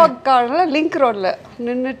 ஹில்பாக்கான லிங்க் ரோட்ல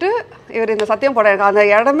நின்றுட்டு இவர் இந்த சத்தியம் போட அந்த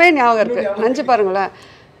இடமே ஞாபகம் இருக்கு, நினைச்சு பாருங்களேன்.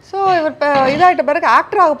 ஸோ இவர் இப்போ இதாகிட்ட பிறகு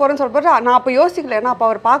ஆக்டர் ஆக போகிறேன்னு சொல்ல பிறகு நான் அப்போ யோசிக்கல, ஏன்னா அப்போ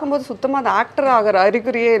அவர் பார்க்கும்போது சுத்தமாக அந்த ஆக்டர் ஆகிற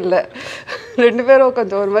அறிகுறியே இல்லை. 2 பேரும்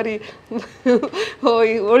கொஞ்சம் ஒரு மாதிரி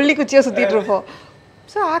ஒல்லி குச்சியாக சுற்றிட்டு இருப்போம்.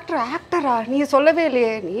 ஸோ ஆக்டரா நீ சொல்லவே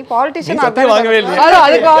இல்லையே, நீ பாலிட்டிஷியன்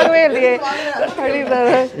அதுக்கு ஆகவே இல்லையே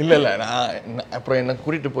இல்லை நான் அப்புறம் என்னை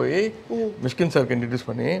கூட்டிகிட்டு போய் மிஷ்கின் சாருக்கு இன்ட்ரடியூஸ்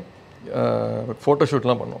பண்ணி ஃபோட்டோ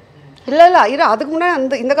ஷூட்லாம் பண்ணோம். இல்லை அதுக்கு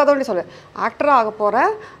முன்னாடி இந்த கதை ஒன்று சொல்ல ஆக்டராக ஆக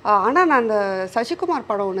போகிறேன். ஆனால் நான் அந்த சசிகுமார்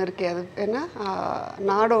படம் ஒன்று இருக்கே, அது என்ன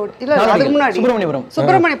நாடோ இல்லை அதுக்கு முன்னாடி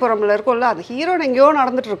சுப்பிரமணியபுரம்ல இருக்கும்ல, அந்த ஹீரோன் எங்கேயோ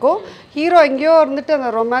நடந்துட்டு இருக்கோம், ஹீரோ எங்கேயோ இருந்துட்டு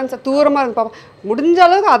அந்த ரொமான்ஸை தூரமாக இருந்து பார்ப்போம். முடிஞ்ச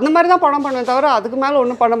அளவுக்கு அந்த மாதிரி தான் படம் பண்ணுவேன் தவிர அதுக்கு மேலே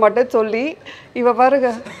ஒன்றும் பண்ண மாட்டேன்னு சொல்லி இவ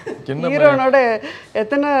பாருங்க ஹீரோனோட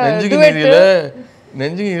எத்தனை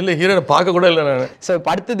நெஞ்சு இல்லை ஹீரோனை பார்க்க கூட இல்லை நான். ஸோ இப்போ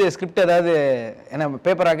அடுத்தது ஸ்கிரிப்ட் ஏதாவது என்ன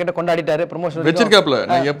பேப்பர் ராக்கெட்டை கொண்டாடிட்டாரு, ப்ரொமோஷன் வச்சிருக்காப்ல.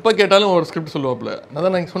 நான் எப்போ கேட்டாலும் ஒரு ஸ்கிரிப்ட் சொல்லுவாப்ல.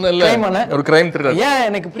 அதான் நான் சொன்னேன்ல ஒரு கிரைம் த்ரில்லர். ஏன்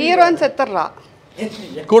எனக்கு ஹீரோயின் செத்துறா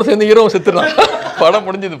கூட சேர்ந்து ஹீரோ செத்துறான், படம்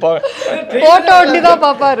முடிஞ்சது. போட்டோ ஒண்டி தான்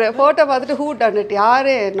பார்ப்பாரு, போட்டோ பார்த்துட்டு ஹூ டன் இட்,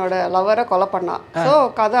 யாரு என்னோட லவரை கொலை பண்ணா. ஸோ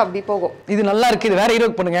கதை அப்படி போகும். இது நல்லா இருக்கு, இது வேற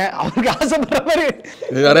ஹீரோக்கு பண்ணுங்க, அவருக்கு ஆசைப்படுற மாதிரி.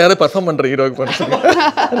 இது வேற யாரும் பர்ஃபார்ம் பண்ற ஹீரோக்கு பண்ணுங்க,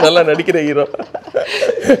 நல்லா நடிக்கிற ஹீரோ.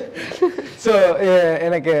 ஸோ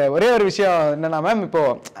எனக்கு ஒரே ஒரு விஷயம் என்னன்னா மேம், இப்போ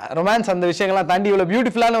ரொமான்ஸ் அந்த விஷயங்கள்லாம் தாண்டி இவ்வளோ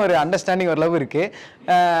பியூட்டிஃபுல்லான ஒரு அண்டர்ஸ்டாண்டிங் ஒரு லவ் இருக்கு.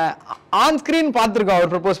 ஆன் ஸ்க்ரீன் பார்த்துருக்கோம்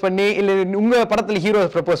அவர் ப்ரப்போஸ் பண்ணி, இல்லை உங்கள் படத்தில் ஹீரோ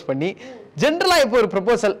ப்ரப்போஸ் பண்ணி. ஜென்ரலாக இப்போ ஒரு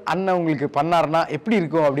ப்ரப்போசல் அண்ணன் உங்களுக்கு பண்ணாருன்னா எப்படி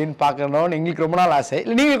இருக்கும் அப்படின்னு பார்க்கணும்னு எங்களுக்கு ரொம்ப நாள் ஆசை.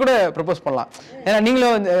 இல்லை நீங்கள் கூட ப்ரப்போஸ் பண்ணலாம், ஏன்னா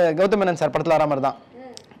நீங்களும் கௌதம் மேனன் சார் படத்தில் வர மாதிரி தான்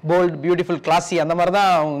போல்ட் பியூட்டிஃபுல் கிளாஸி அந்த மாதிரி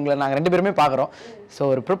தான் உங்களை நாங்கள் 2 பேருமே பார்க்குறோம். ஸோ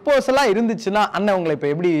ஒரு ப்ரப்போசலாக இருந்துச்சுன்னா அண்ணன் உங்களை இப்போ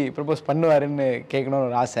எப்படி ப்ரப்போஸ் பண்ணுவாருன்னு கேட்கணும்னு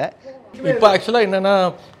ஒரு ஆசை. இப்போ ஆக்சுவலாக என்னென்னா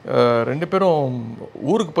 2 பேரும்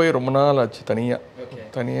ஊருக்கு போய் ரொம்ப நாள் ஆச்சு,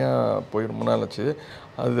 தனியாக போய் ரொம்ப நாள் ஆச்சு.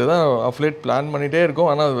 அதுதான் அஃப்லேட் பிளான் பண்ணிகிட்டே இருக்கோம்.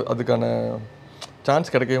 ஆனால் அதுக்கான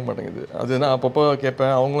சான்ஸ் கிடைக்கவே மாட்டேங்குது. அதுதான் அப்பப்போ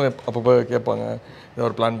கேட்பேன், அவங்களும் அப்பப்போ கேட்பாங்க, இதை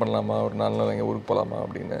ஒரு பிளான் பண்ணலாமா, ஒரு 4 நாள் எங்கள் ஊருக்கு போகலாமா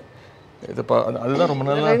அப்படின்னு. இது அதுதான் ரொம்ப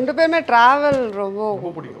நாள் 2 பேருமே ட்ராவல்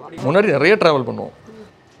ரொம்ப பிடிக்கும். முன்னாடி நிறைய ட்ராவல் பண்ணுவோம்.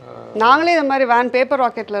 நாங்களே இந்த மாதிரி வேன் பேப்பர்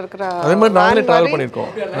ராக்கெட்டில் இருக்கிற அதே மாதிரி நாங்களே ட்ராவல்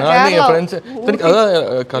பண்ணியிருக்கோம். நானும் என் ஃப்ரெண்ட்ஸ் அதான்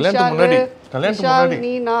கல்யாணத்துக்கு முன்னாடி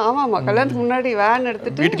ஆமாம் கல்யாணத்துக்கு முன்னாடி வேன்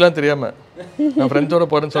எடுத்துட்டு வீட்டுக்கெலாம் தெரியாமல் நான் ஃப்ரெண்ட்ஸோட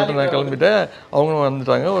போகிறேன்னு சொல்லிட்டு நான் கிளம்பிட்டேன். அவங்களும்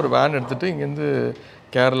வந்துட்டாங்க. ஒரு வேன் எடுத்துகிட்டு இங்கேருந்து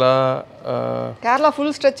கேரளா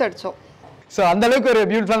ஃபுல் ஸ்ட்ரெச் அடித்தோம். ஸோ அந்தளவுக்கு ஒரு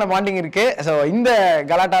பியூட்டிஃபுல்லான பாண்டிங் இருக்குது. ஸோ இந்த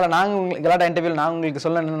கலாட்டாவில் கலாட்டா இன்டர்வியூவில் நான் உங்களுக்கு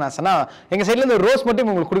சொல்லணும்னு நான் சொன்னால் எங்கள் சைட்லேருந்து ஒரு ரோஸ் மட்டும்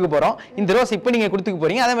உங்களுக்கு கொடுக்க போகிறோம். இந்த ரோஸ் இப்போ நீங்கள் கொடுத்துக்க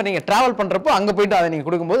போகிறீங்க. அதே மாதிரி நீங்கள் ட்ராவல் பண்ணுறப்போ அங்கே போயிட்டு அதை நீங்கள்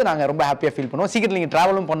கொடுக்கும்போது நாங்கள் ரொம்ப ஹாப்பியாக ஃபீல் பண்ணுவோம். சீக்கிரத்தில் நீங்கள்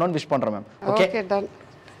ட்ராவலும் பண்ணணும்னு விஷ் பண்ணுறோம் மேம். Okay done.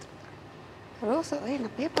 ரோஸ்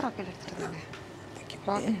நான் பேப்பர் ராக்கெட் எடுத்துருக்கேன்.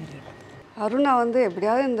 அருணா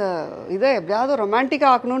எப்படியாவது இந்த இதை எப்படியாவது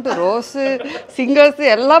ரொமான்டிக்காக ஆக்கணும்ட்டு ரோஸு சிங்கர்ஸ்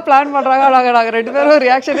எல்லாம் பிளான் பண்ணுறாங்க. நாங்கள் 2 பேரும்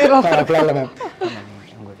ரியாக்ஷனே இல்லை மேம்.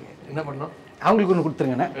 என்ன பண்ணோம், அவங்களுக்கு ஒன்று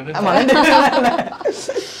கொடுத்துருங்கண்ணே.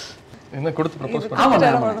 என்ன கொடுத்து ப்ரப்போஸ்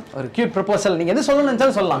பண்ணுவோம். ஒரு கியூட் ப்ரப்போசல் நீங்கள் எது சொல்லணும்னு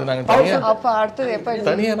நினைச்சாலும் சொல்லலாம். நாங்கள் அப்போ அடுத்தது எப்போ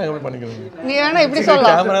தனியாக நாங்கள் பண்ணிக்கிறோம். நீ வேணா இப்படி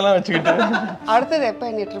சொல்லலாம், கேமராலாம் வச்சுக்கிட்டு அடுத்தது எப்போ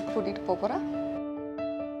என்னை ட்ரிப் கூட்டிகிட்டு போகிறேன்.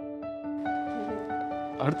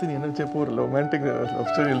 அடுத்து நீ என்ன வச்சே போகிற ரொமான்டிக் லவ்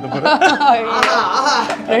ஸ்டோரி எழுத போகிற.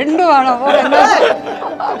 2 வேணாம்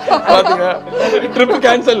பாத்தீங்க, ட்ரிப்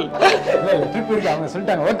கேன்சல். இல்லை ட்ரிப் இருக்கு, அவங்க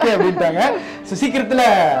சொல்லிட்டாங்க ஓகே அப்படின்ட்டாங்க. ஸோ சீக்கிரத்தில்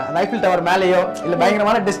ஐஃபில் டவர் மேலேயோ இல்லை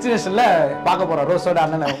பயங்கரமான டெஸ்டினேஷனில் பார்க்க போகிறோம் ரோஸோட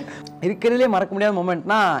அண்ணனை. இருக்கிறதுலே மறக்க முடியாத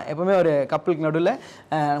மொமெண்ட்னா எப்பவுமே ஒரு கப்பலுக்கு நடுவில்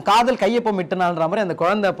காதல் கையப்பம் விட்டுனால்ன்ற மாதிரி அந்த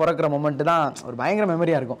குழந்தை பிறக்கிற மொமெண்ட் தான் ஒரு பயங்கர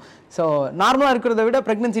மெமரியாக இருக்கும். ஸோ நார்மலாக இருக்கிறத விட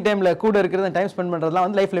ப்ரெக்னன்சி டைமில் கூட இருக்கிறத டைம் ஸ்பெண்ட்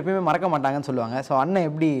பண்ணுறதுலாம் லைஃப்பில் எப்பயுமே மறக்க மாட்டாங்கன்னு சொல்லுவாங்க. ஸோ அண்ணன்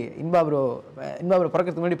எப்படி இன்பா ப்ரோ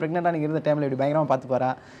பிறக்கிறதுக்கு முன்னாடி ப்ரெக்னெண்ட்டாக நீங்கள் இருந்த டைமில் எப்படி பயங்கரமாக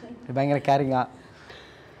பார்த்துப்பாரா, பயங்கர கேரிங்காக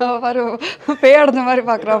பேயடைஞ்ச மாதிரி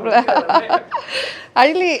பார்க்குறாப்புல.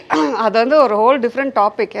 ஆக்சுவலி அது ஒரு ஹோல் டிஃப்ரெண்ட்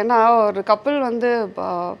டாபிக். ஏன்னா ஒரு கப்பிள்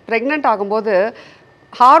ப்ரெக்னென்ட் ஆகும்போது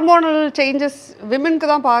ஹார்மோனல் சேஞ்சஸ் விமென்க்கு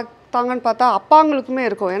தான் பார்த்தாங்கன்னு பார்த்தா அப்பாங்களுக்குமே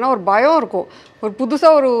இருக்கும். ஏன்னா ஒரு பயம் இருக்கும், ஒரு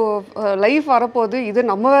புதுசாக ஒரு லைஃப் வரப்போகுது, இது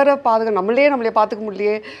நம்ம வேறு நம்மளே பார்த்துக்க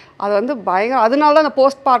முடியலையே. அது பயங்கர, அதனால தான் அந்த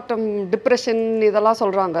போஸ்ட் பார்ட்டம் டிப்ரெஷன் இதெல்லாம்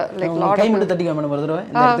சொல்கிறாங்க. லைக்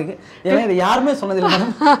ஏன்னா யாருமே சொன்னதில்லை,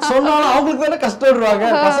 சொன்னாலும் அவங்களுக்கு தானே கஷ்டப்படுறாங்க,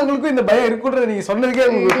 பசங்களுக்கும் இந்த பயம் இருக்குன்றது நீங்கள் சொன்னதுக்கே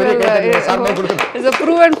இட்ஸ்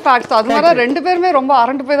ப்ரூவன் ஃபேக்ட்ஸ். அது மாதிரி 2 பேருமே ரொம்ப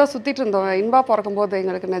அரண்டு போய் தான் சுற்றிட்டு இருந்தோம். இன்பா பிறக்கும் போது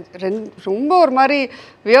எங்களுக்கு ரொம்ப ஒரு மாதிரி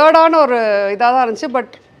வியர்டான ஒரு இதாக தான் இருந்துச்சு.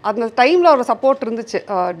 பட் அந்த டைமில் ஒரு சப்போர்ட் இருந்துச்சு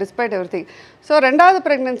டிஸ்பைட் எவ்ரி திங். ஸோ 2வது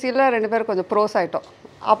ப்ரெக்னன்சியில் 2 பேரும் கொஞ்சம் ப்ரோஸ் ஆகிட்டோம்.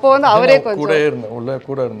 அப்போ அவரே கொஞ்சம்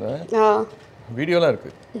கூட இருந்தேன். வீடியோலாம்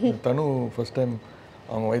இருக்குது. தனு ஃபர்ஸ்ட் டைம்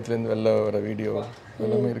அவங்க வயிற்றுலேருந்து வெளில வர வீடியோ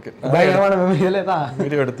எல்லாமே இருக்குது.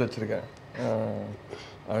 வீடியோ எடுத்து வச்சுருக்கேன்.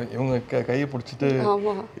 இவங்க கையை பிடிச்சிட்டு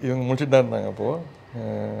இவங்க முடிச்சுட்டு தான் இருந்தாங்க. அப்போது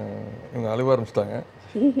இவங்க அழுவ ஆரம்பிச்சிட்டாங்க.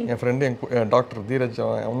 என் ஃப்ரெண்டு என் டாக்டர் தீரஜ்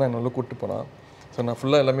அவன் தான் என்னோட கூப்பிட்டு போனான். ஸோ நான்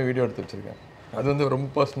ஃபுல்லாக எல்லாமே வீடியோ எடுத்து வச்சுருக்கேன். அது ரொம்ப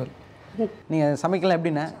பர்சனல். நீங்கள் சமைக்கலாம்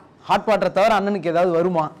எப்படின்னா ஹாட் வாட்டரை தவிர அண்ணனுக்கு ஏதாவது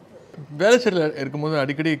வருமா? வேலைச்சேரியில் இருக்கும்போது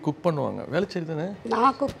அடிக்கடி குக் பண்ணுவாங்க. வேலைச்சேரி தானே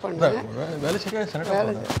நான் குக் பண்ணுவேன். வேலைச்சேரி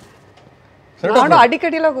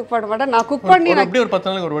அடிக்கடிலாம் குக் பண்ண மாட்டேன். நான் குக் பண்ணி அப்படியே ஒரு 10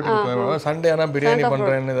 நாளைக்கு ஒரு வாட்டி குக். சண்டே ஆனால் பிரியாணி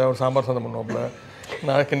பண்ணுறேன்னு ஏதாவது ஒரு சாம்பார் சாதம் பண்ணுவோம்ல,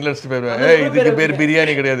 நான் கிண்டல் அடிச்சுட்டு போயிடுவேன். இதுக்கு பேர்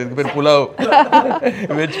பிரியாணி கிடையாது, இதுக்கு பேர் புலாவ்,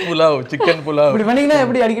 வெஜ் புலாவ், சிக்கன் புலாவ். இப்படி பண்ணீங்கன்னா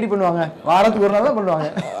எப்படி அடிக்கடி பண்ணுவாங்க? வாரத்துக்கு ஒரு நாள் தான் பண்ணுவாங்க.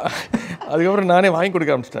 அதுக்கப்புறம் நானே வாங்கி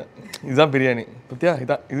கொடுக்க ஆரம்பிச்சிட்டேன். இதுதான் பிரியாணி பத்தியா,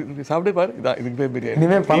 இதான் இது சாப்பிட்டே பாரு, இதான் இதுக்கு பேர் பிரியாணி.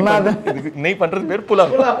 இனிமேல் பண்ணாத, இதுக்கு நெய் பண்ணுறது பேர்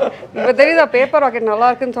புலாவ். இப்போ தெரியுதா பேப்பர் ராக்கெட் நல்லா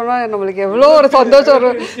இருக்குன்னு சொன்னால் நம்மளுக்கு எவ்வளோ ஒரு சந்தோஷம்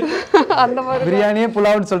வரும். அந்த மாதிரி பிரியாணியே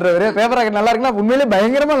புலாவ்னு சொல்கிறவரு பேப்பர் ராக்கெட் நல்லா இருக்குன்னா உண்மையிலே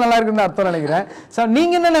பயங்கரமாக நல்லா இருக்குன்னு அர்த்தம் நினைக்கிறேன். சார்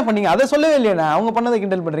நீங்கள் என்னென்ன பண்ணீங்க? அதை சொல்லவே இல்லையா? அவங்க பண்ணதை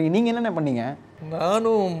கிண்டல் பண்ணுறீங்க, நீங்கள் என்னென்ன பண்ணீங்க?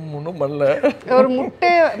 நானும் ஒன்றும் பண்ணல. ஒரு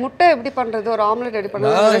முட்டை எப்படி பண்ணுறது, ஒரு ஆம்லெட் எப்படி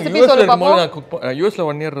பண்ணுறது ரெசிபி சொல்லி பார்ப்போம். நான் யூஎஸில்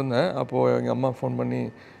 1 இயர் இருந்தேன். அப்போது எங்கள் அம்மா ஃபோன் பண்ணி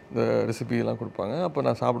இந்த ரெசிபிலாம் கொடுப்பாங்க. அப்போ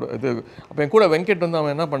நான் சாப்பிடுவேன். இது அப்போ என் கூட வெங்கட்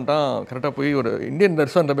அவன் என்ன பண்ணிட்டான், கரெக்டாக போய் ஒரு இந்தியன்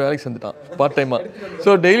ரெஸ்டாரண்ட் போய் வேலைக்கு செஞ்சுட்டான் பார்ட் டைமாக.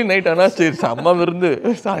 ஸோ டெய்லி நைட் ஆனால் சரி அம்மா இருந்து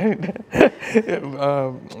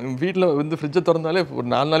வீட்டில் ஃப்ரிட்ஜை திறந்தாலே ஒரு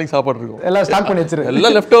 4 நாளைக்கு சாப்பாடு இருக்கும். எல்லாம் ஸ்டாக் பண்ணி வச்சிருக்கேன்,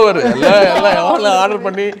 எல்லாம் லெஃப்ட் ஓவர், எல்லாம் ஆர்டர்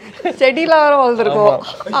பண்ணி செடியெலாம் வேறு வளர்ந்துருக்கும்.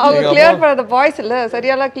 அவங்க கிளியர் பண்ண பாய்ஸ் இல்லை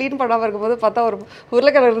சரியாலாம் க்ளீன் பண்ணாமல் இருக்கும்போது பார்த்தா ஒரு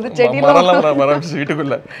உருளைக்கிழங்கு இருந்து செடியெல்லாம் மரமிச்சு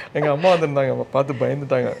வீட்டுக்குள்ளே. எங்கள் அம்மா வந்திருந்தாங்க, பார்த்து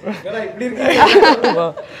பயந்துட்டாங்க.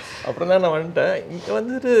 அப்புறம் தான் நான் வந்துட்டேன்.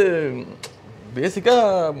 இங்கே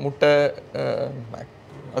பேசிக்காக முட்டை,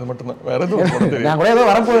 அது மட்டும் தான், வேற எதுவும் போட தெரியாது. நான் கூட ஏதோ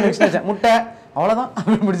வரப்போகுது நெக்ஸ்ட் முட்டை அவ்வளோதான்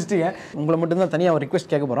அப்படின்னு முடிச்சிட்டீங்க. உங்களை மட்டும்தான் தனியாக ஒரு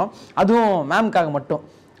ரிக்வெஸ்ட் கேட்க போகிறோம், அதுவும் மேம்காக மட்டும்.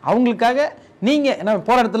 அவங்களுக்காக நீங்கள் என்ன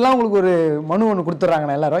போகிற இடத்துலலாம் உங்களுக்கு ஒரு மனு ஒன்று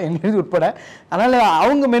கொடுத்துட்றாங்கண்ணா எல்லாரும் எங்களுக்கு உட்பட. அதனால்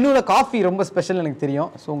அவங்க மெனுவில் காஃபி ரொம்ப ஸ்பெஷல் எனக்கு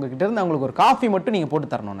தெரியும். ஸோ உங்ககிட்ட இருந்து அவங்களுக்கு ஒரு காஃபி மட்டும் நீங்கள்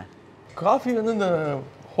போட்டு தரணுண்ணே. காஃபி வந்து இந்த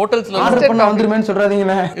ஹோட்டல்ஸ்ல ஆர்டர் பண்ண வந்துருமேன்னு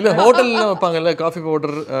சொல்றாதீங்கண்ணே. இல்ல ஹோட்டல்ல வைப்பாங்கல்ல காஃபி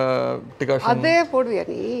பவுடர் டிகாஷன், அதே போடுவியா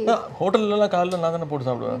நீ? ஹோட்டல்லாம் காலைல நான் தானே போட்டு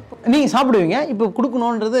சாப்பிடுவேன். நீங்க சாப்பிடுவீங்க, இப்போ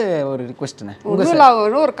கொடுக்கணுன்றது ஒரு ரிக்வெஸ்ட்ண்ணே.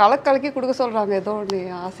 ஒரு கலக்கலக்கி கொடுக்க சொல்றாங்க ஏதோ ஒன்று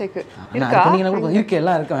ஆசைக்கு. இருக்கா? இருக்கு,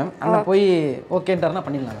 எல்லாம் இருக்கு மேம். அண்ணா போய் ஓகேன்றாருன்னா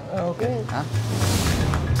பண்ணிடலாம். ஓகே.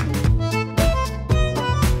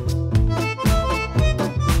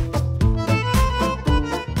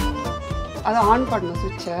 அதை ஆன் பண்ணணும்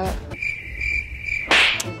சுவிட்சை.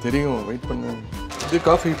 தெரியும், வெயிட் பண்ணு. இது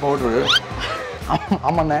காஃபி பவுடரு.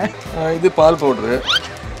 ஆமாண்ணே. இது பால் பவுடரு,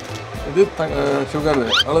 இது சுகர்,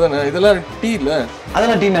 அவ்வளோதானே. இதெல்லாம் டீ இல்லை,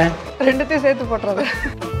 அதெல்லாம் டீண்ணே. ரெண்டுத்தையும் சேர்த்து போட்டுறது.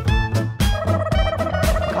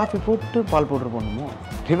 காஃபி போட்டு பால் பவுடர் போடணுமோ?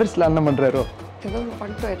 ரிவர்ஸில் என்ன பண்ணுறாரோ?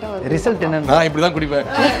 ரிசல்ட் என்ன? நான் இப்படி தான் குடிப்பேன்.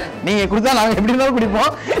 நீங்கள் கொடுத்தா நாங்கள் எப்படி இருந்தாலும்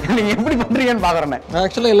குடிப்போம். நீங்கள் எப்படி பண்ணுறீங்கன்னு பார்க்குறேன். நான்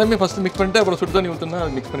ஆக்சுவலாக எல்லாமே ஃபஸ்ட்டு மிக்ஸ் பண்ணிட்டு அப்புறம் சுடு தண்ணி ஊற்றுனா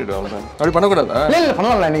அது மிக்ஸ் பண்ணிவிடுவேன். அவ்வளோதான். அப்படி பண்ணக்கூடாதா? இல்லை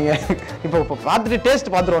பண்ணலாம்ல. நீங்கள் இப்போ பார்த்துட்டு டேஸ்ட்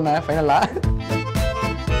பார்த்துருவோண்ணே ஃபைனலாக.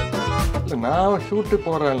 இல்லை நான் ஷூட்டு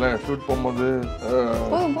போகிறேன்ல, ஷூட் போகும்போது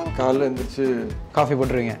காலைல எழுந்திரிச்சு காஃபி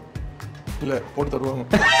போட்டுருவீங்க? இல்லை போட்டு தருவாங்க.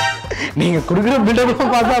 நீங்கள் கொடுக்குற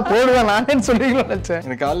பில்டப்பும் பார்த்தா போடுவேன் நானேன்னு சொல்லிங்களோ நினச்சேன்.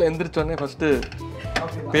 எனக்கு காலைல எழுந்திரிச்சோடனே ஃபஸ்ட்டு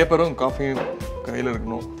பேப்பரும் காஃபியும் கையில்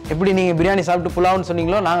இருக்கணும். எப்படி நீங்கள் பிரியாணி சாப்பிட்டு புலாவுன்னு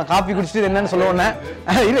சொன்னீங்களோ, நாங்கள் காஃபி குடிச்சிட்டு என்னன்னு சொல்லுவோண்ணே.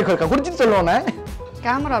 இல்லை குடிச்சிட்டு சொல்லுவோண்ணே.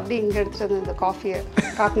 கேமரா அப்படி இங்கே எடுத்துட்டு வந்து இந்த காஃபியை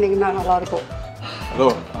காட்டினீங்கன்னா நல்லாயிருக்கும். ஹலோ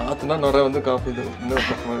ஆற்றுனா நுரை வந்து காஃபி இது இன்னும்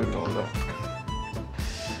கஷ்டமாக இருக்கும். அவ்வளோ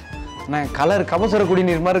நான் கலர் கபசுர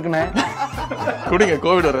குடிநீர் மாதிரி இருக்குண்ணே. குடிங்க,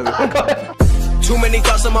 கோவிட் வராது. Too many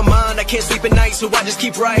thoughts on my mind, I can't sleep at night, so I just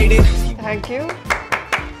keep writing. Thank you.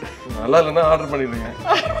 நல்லா இல்லைன்னா ஆர்டர் பண்ணிடுங்க.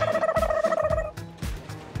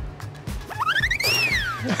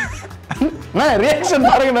 ரியாக்ஷன்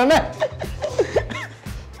பாருங்கண்ணே.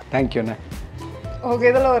 தேங்க்யூண்ணே. ஓகே,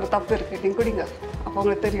 இதில் ஒரு தப்பு இருக்கு, நீங்கள் குடிங்க, அப்போ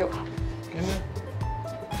உங்களுக்கு தெரியும்.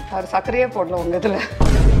 அவர் சர்க்கரையே போடல உங்கள் இதில்.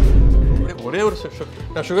 ஒரே ஒரு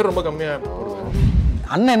நான் சுகர் ரொம்ப கம்மியாக.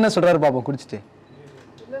 அண்ணன் என்ன சொல்கிறாரு பாப்போம் குடிச்சிட்டு.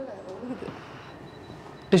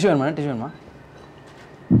 டிஷ்யூ வேணுமா? டிஷ்யூ வேணுமா?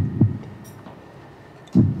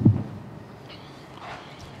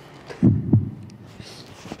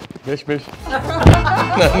 பேஷ் பேஷ்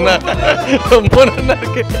ரொம்ப நல்லா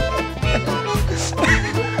இருக்கு.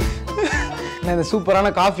 நான் இந்த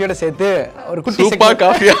சூப்பரான காஃபியோட சேர்த்து ஒரு குட்டி சூப்பர்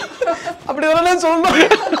காஃபியா அப்படி வரணும் சொல்லணும்.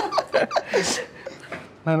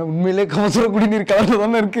 நான் உண்மையிலே கமசுர குடிநீர் கலர்ல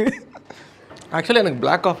தானே இருக்கு. ஆக்சுவலி எனக்கு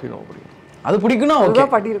பிளாக் காஃபி ரொம்ப பிடிக்கும். அது பிடிக்கும்னா ஓகே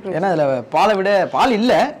பண்ணிருக்கேன். ஏன்னா அதுல பாலை விட பால்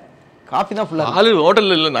இல்ல, காஃபி தான் ஃபுல்லா. பால்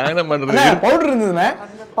ஹோட்டல்ல இல்ல, நான் என்ன பண்றது? பவுடர் இருந்ததுண்ணே.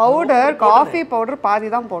 பவுடர் காஃபி பவுடர் பாதி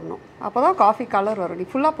தான் போடணும், அப்போதான் காஃபி கலர் வரும். நீ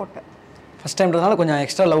ஃபுல்லாக போட்ட ஃபர்ஸ்ட் டைம்ன்றதால கொஞ்சம்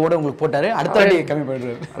எக்ஸ்ட்ரா லவ்வோட உங்களுக்கு போட்டாரு. அடுத்த வாட்டி கம்மி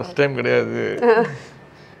பண்ணிடுறாரு. ஃபர்ஸ்ட் டைம் கிடையாது,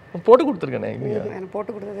 போட்டு கொடுத்துருக்கேனே. எனக்கு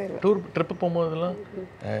போட்டு கொடுத்ததே இல்லை. டூர் ட்ரிப்பு போகும்போதெல்லாம்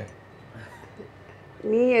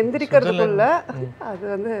நீ எந்திரிக்கிறதுக்குள்ள அது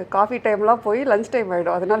வந்து காஃபி டைம்லாம் போய் லஞ்ச் டைம்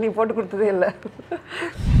ஆகிடும், அதனால நீ போட்டு கொடுத்ததே இல்லை.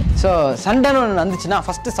 ஸோ சண்டைன்னு ஒன்று வந்துச்சுன்னா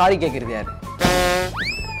ஃபர்ஸ்ட் சாரி கேட்குறது யாரு?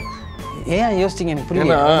 ஏன் யோசிச்சிங்க எனக்கு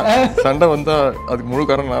புரியல. சண்டை வந்தா அதுக்கு முழு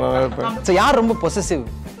காரணம் நானாக இருப்பேன். ஸோ யார் ரொம்ப பொசசிவ்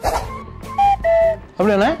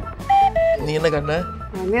அப்படின்னா? நீ என்ன காட்டின?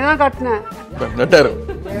 நீ தான் காட்டின. பெட்டர்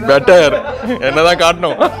பெட்டர் என்னதான்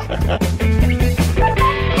காட்டணும்.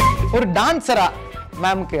 ஒரு டான்ஸரா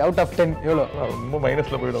மேம்க்கு அவுட் ஆஃப் 10 எவ்வளோ? ரொம்ப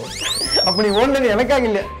மைனஸ்ல போயிடும். அப்படி ஓடுனது எனக்காக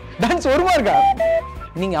இல்லை, டான்ஸ் ஒரு மார்க்கா?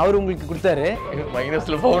 நீங்க அவர் உங்களுக்கு கொடுத்தாரு,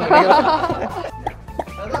 மைனஸ்ல போகணும்.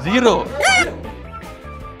 0.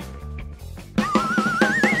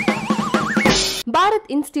 Bharat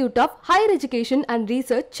Institute of Higher Education and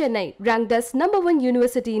Research, Chennai, ranked as #1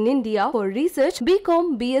 university in India for research, BCom,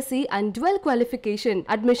 BSc and dual qualification.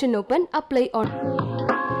 Admission open. Apply on